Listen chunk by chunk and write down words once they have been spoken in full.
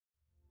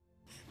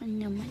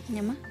Nyama,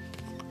 nyama.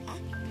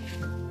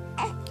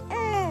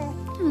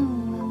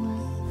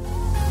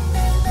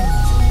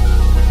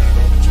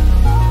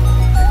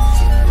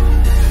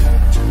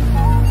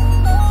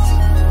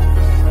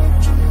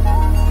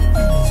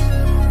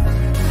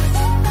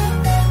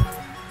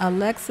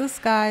 Alexis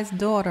Skyy's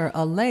daughter,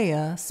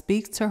 Alaiya,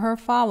 speaks to her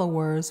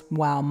followers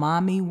while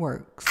mommy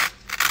works.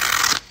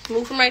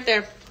 Move from right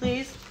there,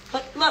 please.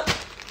 Look.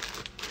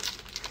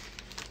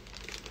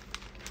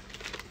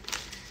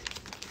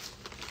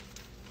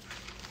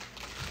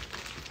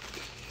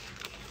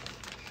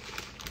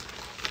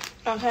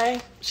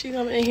 Okay, she's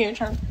coming in here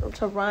trying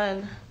to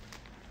run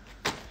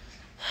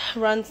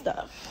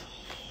stuff.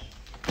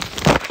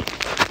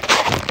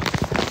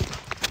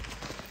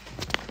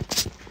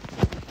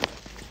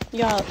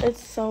 Y'all,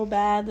 it's so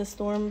bad. The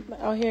storm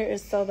out here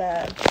is so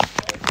bad.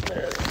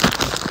 Literally.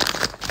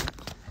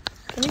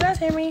 Can you guys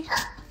hear me?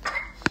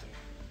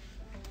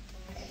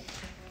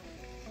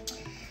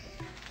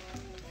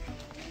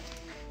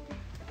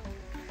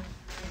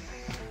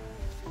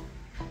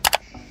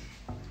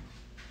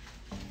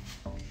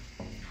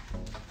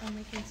 I'm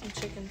making some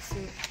chicken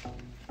soup.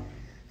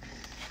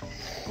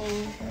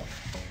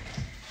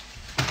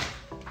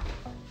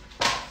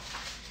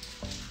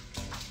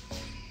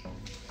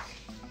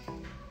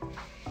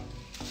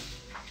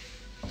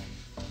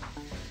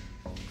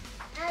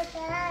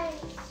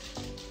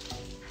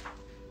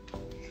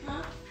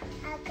 Huh?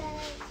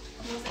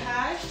 You want to say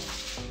hi?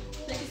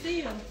 They can see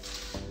you.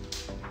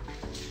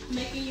 I'm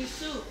making you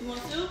soup. You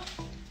want soup?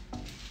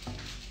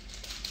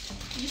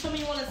 You told me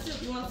you wanted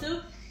soup. You want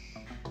soup?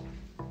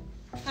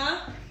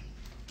 Huh?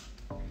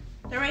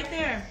 They're right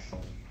there.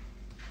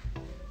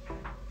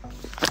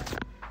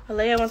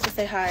 Alaiya wants to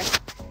say hi.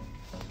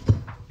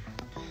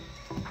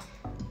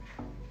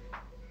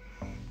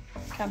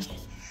 Come.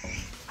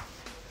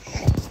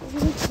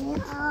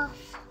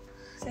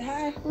 Say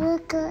hi.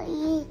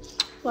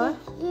 What?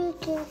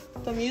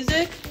 The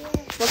music?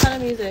 What kind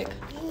of music?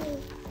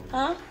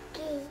 Huh?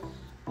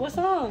 What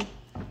song?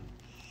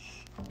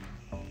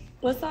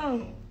 What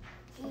song?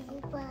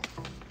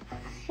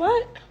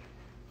 What?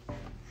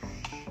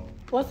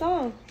 What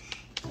song?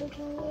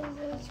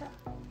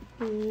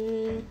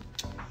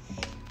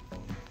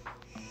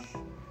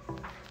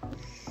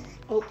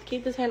 Oh,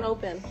 keep this hand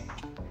open.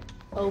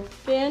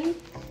 Open.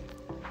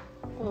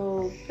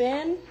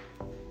 Open.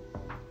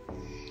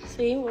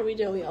 See what we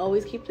do? We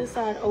always keep this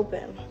side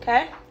open,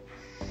 okay?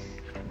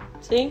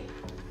 See?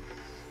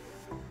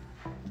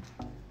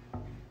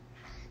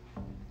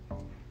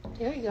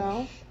 There you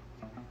go.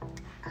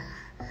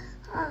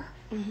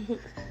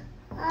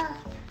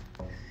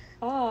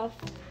 Off.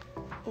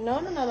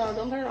 No,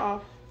 don't turn it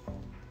off.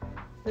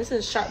 This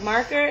is sharp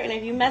marker, and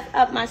if you mess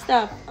up my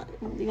stuff,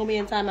 you're gonna be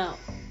in timeout.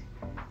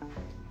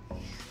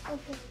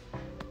 Okay.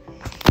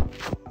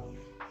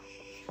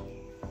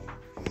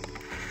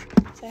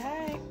 Say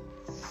hi.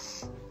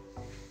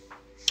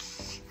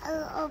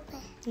 I'll open.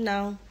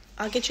 No,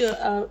 I'll get you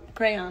a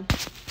crayon.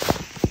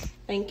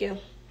 Thank you.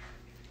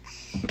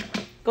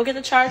 Go get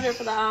the charger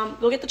for the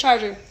Go get the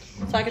charger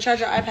so I can charge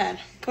your iPad.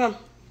 Come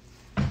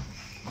on.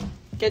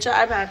 Get your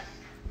iPad.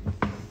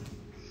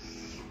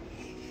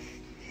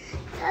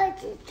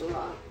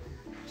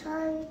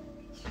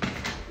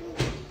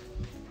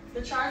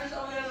 The charger's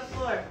over there on the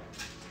floor.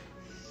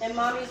 In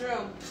mommy's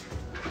room.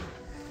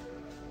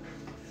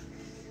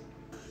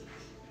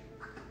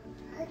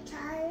 A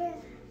charger?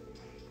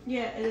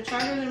 Yeah, and the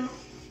charger's in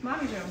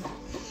mommy's room.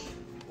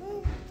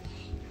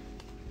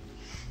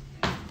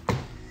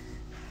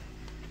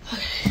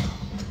 Okay.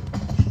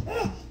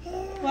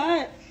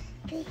 What?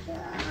 Pick it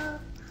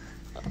up.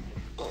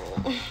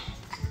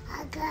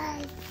 I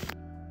got it.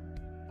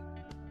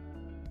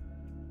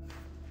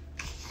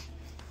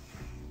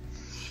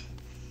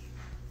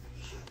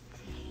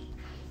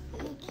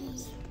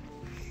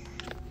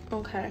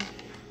 Okay.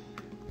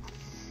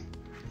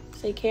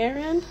 Say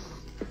Karen.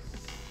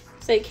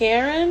 Say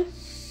Karen.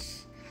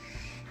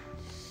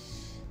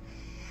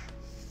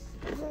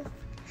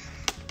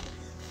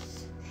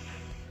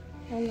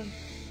 Hold on.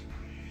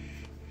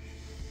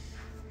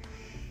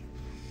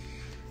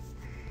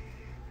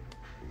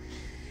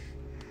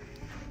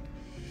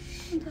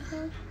 What the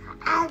hell?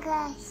 Hi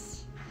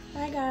guys.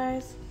 Hi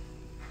guys.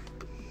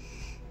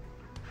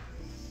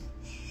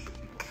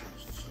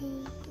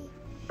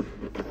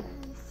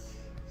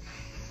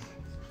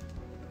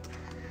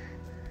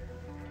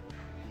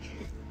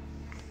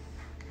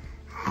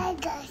 Hi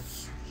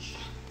guys.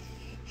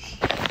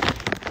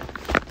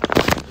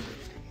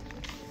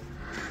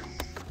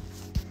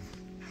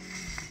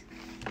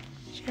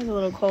 She has a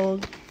little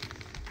cold.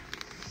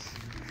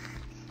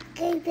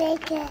 Good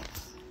bacon.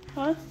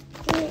 Huh?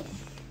 Good.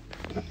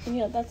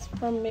 Yeah, that's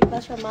from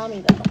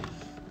mommy though.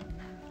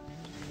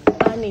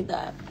 I need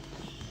that.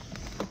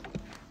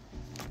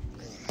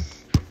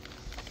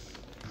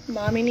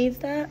 Mommy needs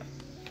that.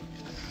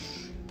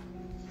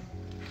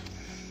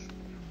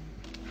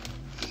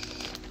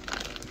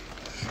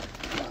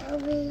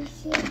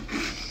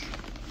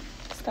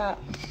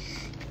 Stop.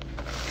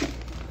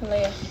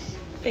 Alaiya.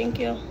 Thank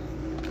you.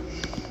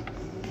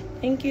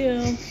 Thank you.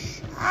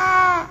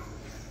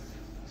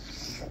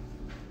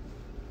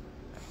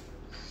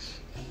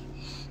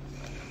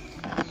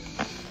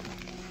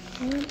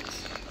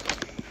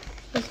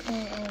 What's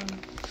going on?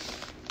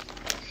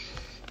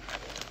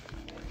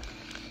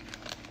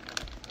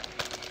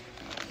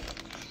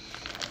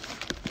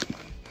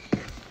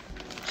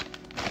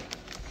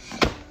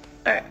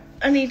 Alright,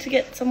 I need to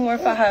get some more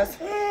fajas.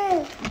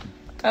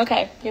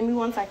 Okay, give me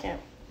 1 second.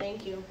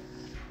 Thank you.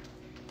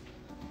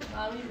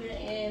 I'll be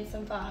getting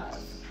some fajas.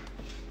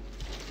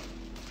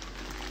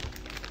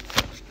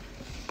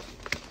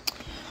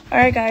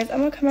 Alright guys, I'm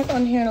gonna come back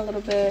on here in a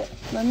little bit.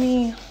 Let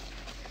me...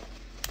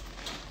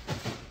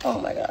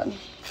 Oh my god.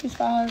 These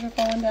fajas are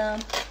falling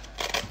down.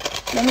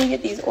 Let me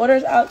get these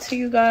orders out to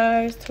you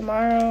guys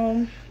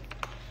tomorrow.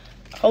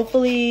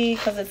 Hopefully,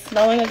 because it's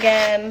snowing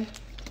again.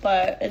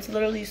 But it's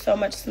literally so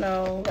much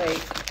snow.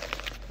 Like,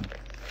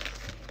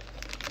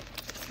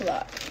 it's a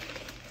lot.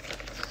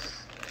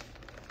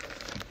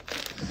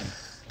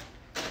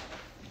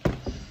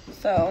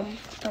 So,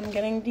 I'm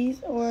getting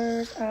these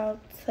orders out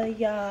to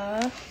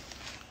y'all.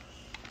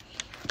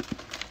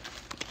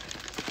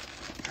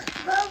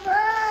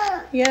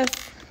 Mama. Yes.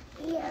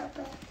 Yeah,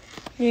 but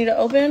You need to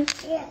open?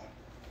 yeah.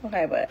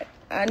 Okay, but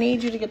I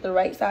need you to get the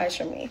right size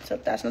for me. So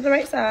if that's not the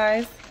right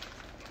size,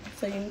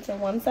 so you need to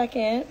 1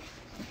 second.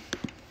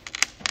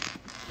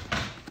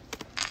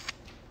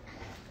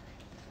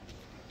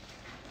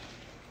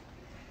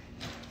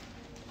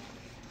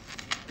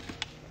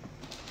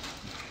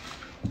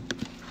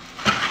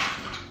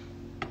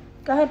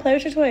 Go ahead, play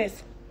with your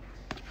toys.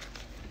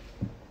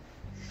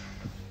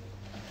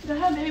 Go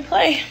ahead, baby,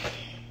 play.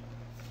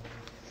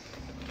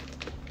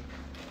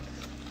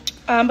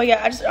 But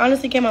yeah, I just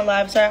honestly came on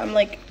live. Sorry, I'm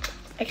like,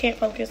 I can't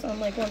focus on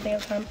like one thing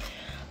at a time.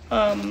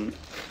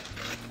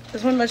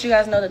 Just want to let you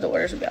guys know that the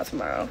orders will be out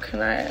tomorrow.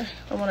 I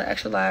want to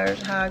extra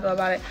large how I go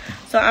about it.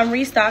 So I'm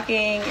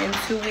restocking in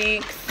 2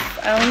 weeks.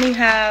 I only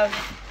have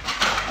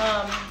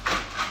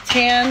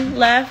 10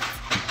 left.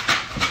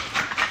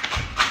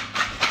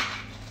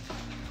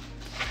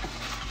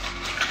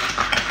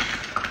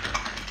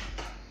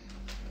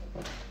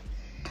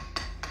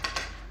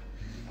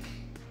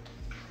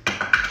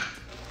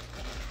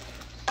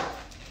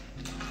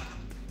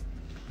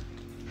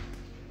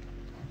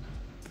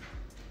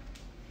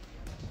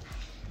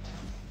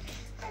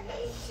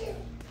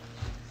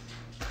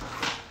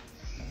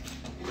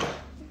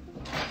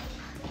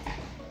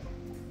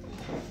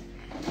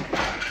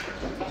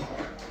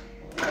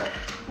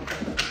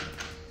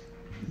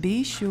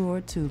 Be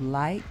sure to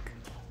like,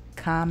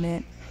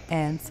 comment,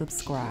 and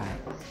subscribe.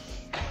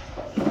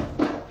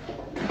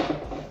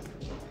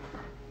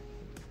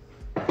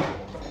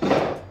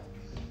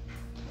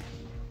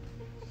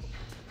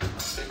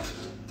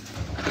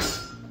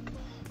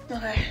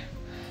 Okay.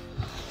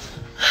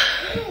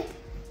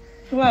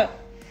 What?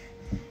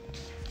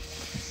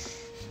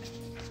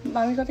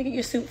 Mommy's about to get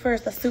your soup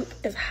first. The soup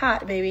is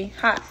hot, baby.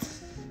 Hot.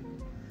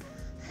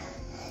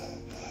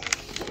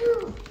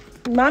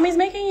 Mommy's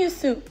making you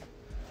soup.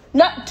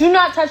 No, do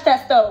not touch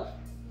that stove.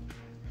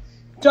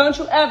 Don't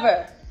you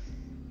ever.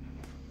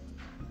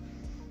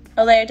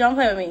 Alaiya, don't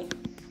play with me.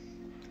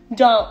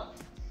 Don't.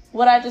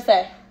 What I have to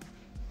say?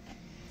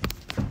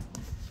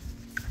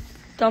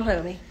 Don't play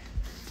with me.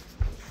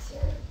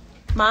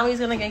 Mommy's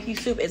gonna make you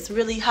soup. It's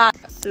really hot.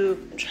 Soup.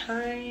 I'm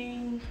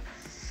trying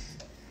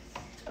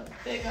to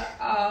figure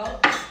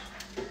out.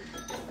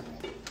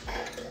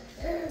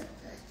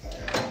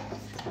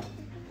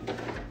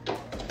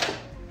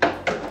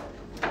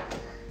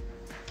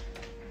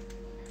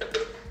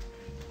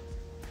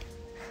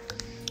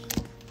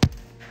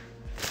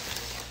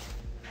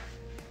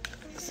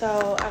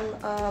 So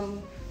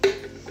I'm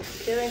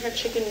giving her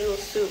chicken noodle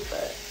soup,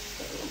 but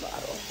in a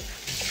bottle.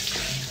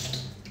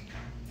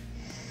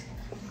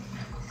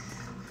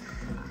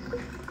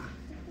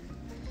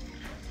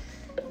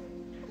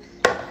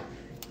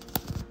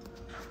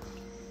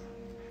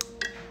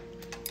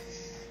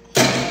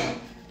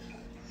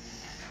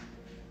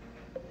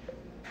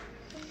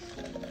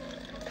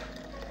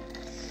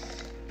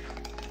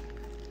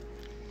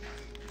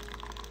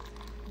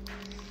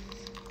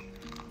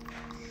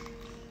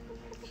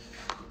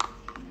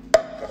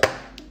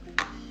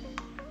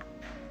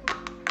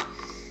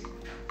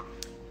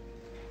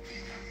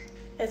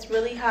 It's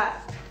really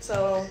hot,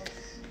 so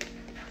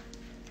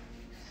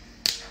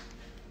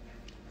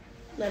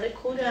let it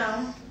cool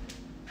down,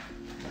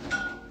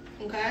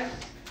 okay?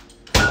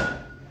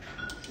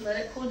 Let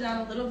it cool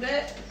down a little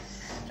bit,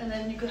 and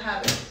then you can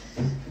have it.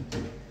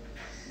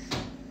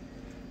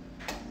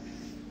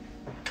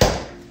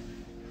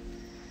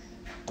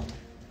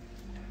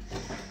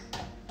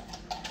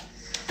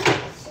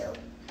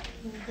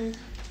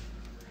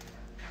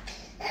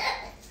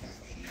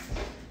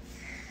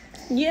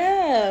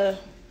 Yeah.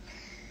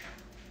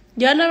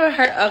 Y'all never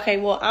heard? Okay,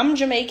 well, I'm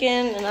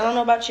Jamaican, and I don't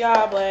know about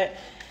y'all, but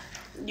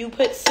you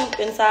put soup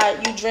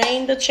inside. You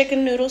drain the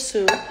chicken noodle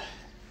soup,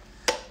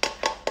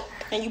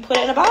 and you put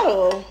it in a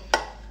bottle.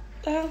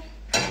 What the hell?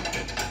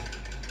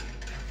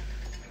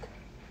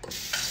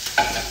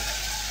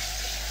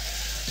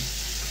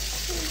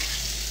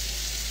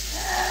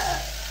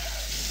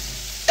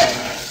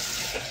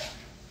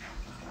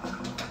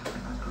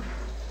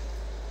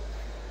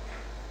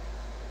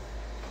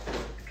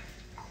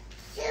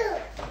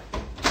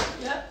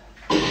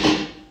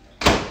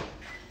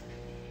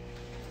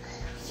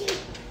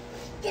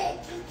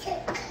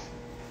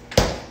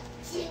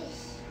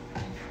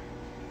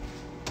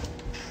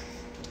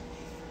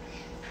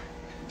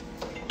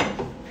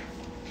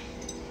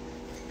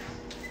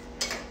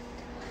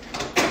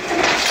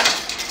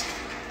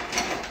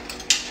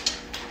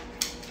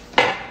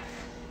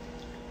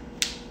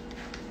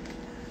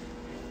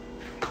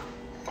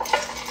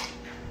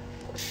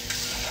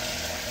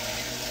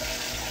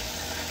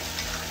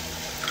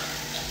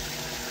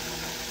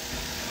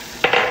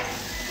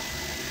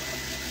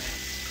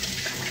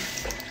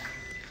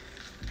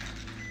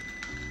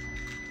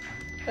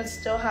 It's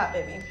still hot,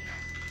 baby.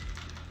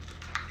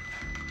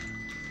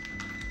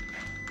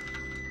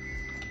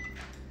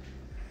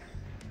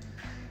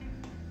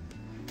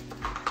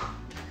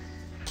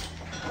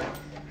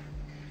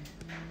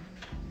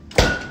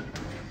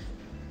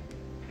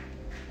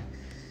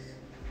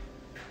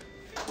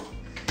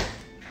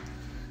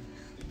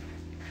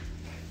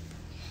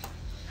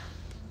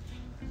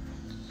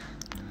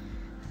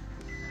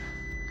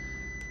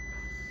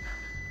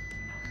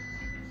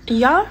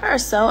 Y'all are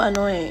so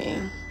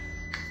annoying.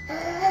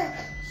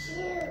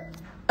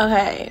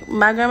 Okay,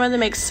 my grandmother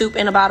makes soup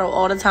in a bottle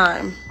all the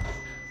time.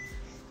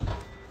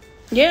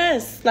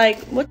 Yes, like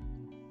what?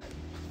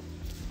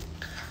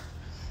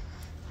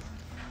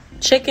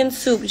 Chicken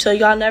soup. So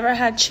y'all never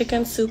had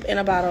chicken soup in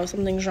a bottle.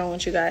 Something's wrong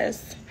with you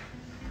guys.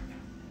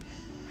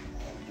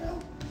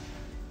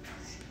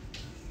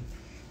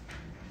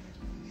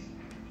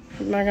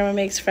 My grandma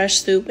makes fresh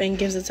soup and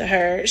gives it to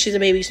her. She's a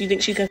baby, so you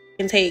think she can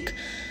take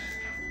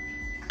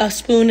a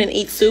spoon and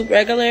eat soup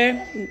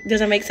regular?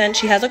 Doesn't make sense.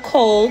 She has a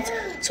cold,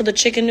 so the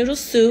chicken noodle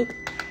soup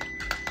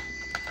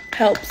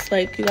helps.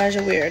 Like, you guys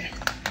are weird.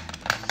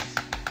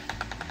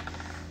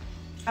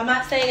 I'm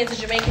not saying it's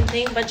a Jamaican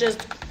thing, but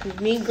just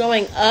me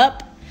growing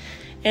up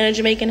in a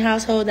Jamaican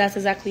household, that's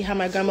exactly how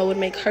my grandma would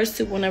make her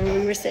soup whenever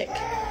we were sick.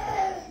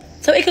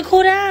 So it could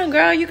cool down,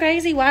 girl. You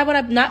crazy? Why would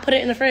I not put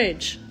it in the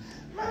fridge?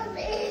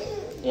 Mommy.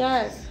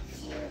 Yes.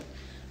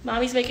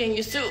 Mommy's making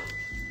you soup.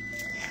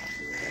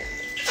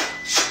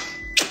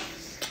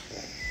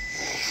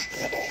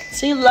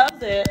 She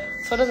loves it,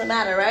 so it doesn't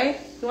matter, right?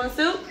 You want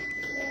soup?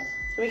 Yeah.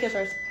 Let me kiss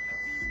first.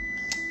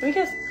 Let me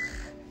kiss.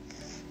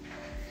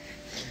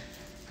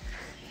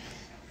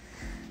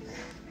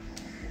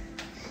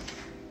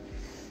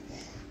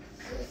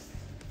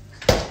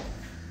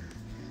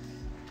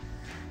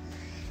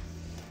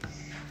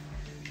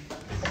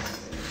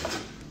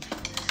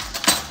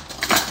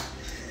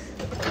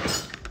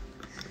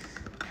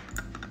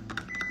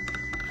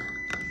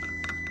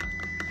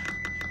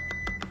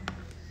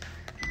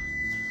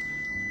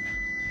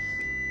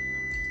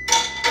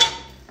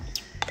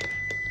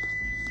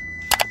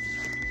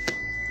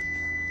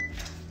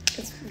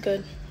 It's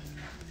good.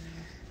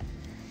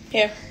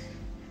 Here.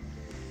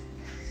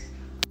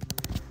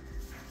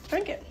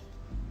 Drink it.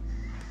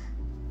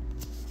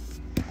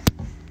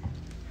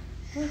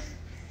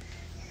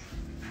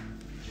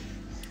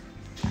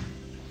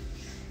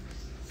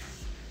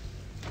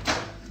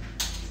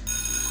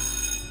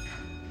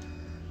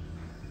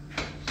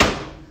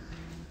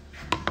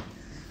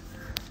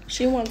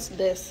 She wants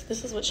this.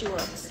 This is what she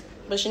wants.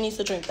 But she needs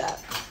to drink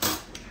that.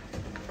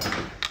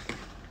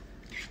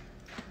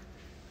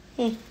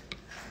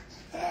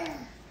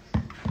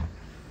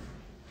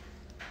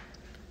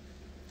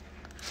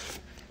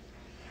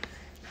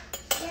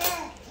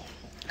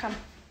 Come.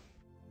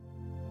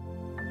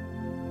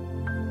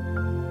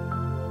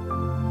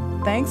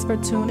 Thanks for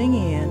tuning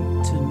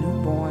in to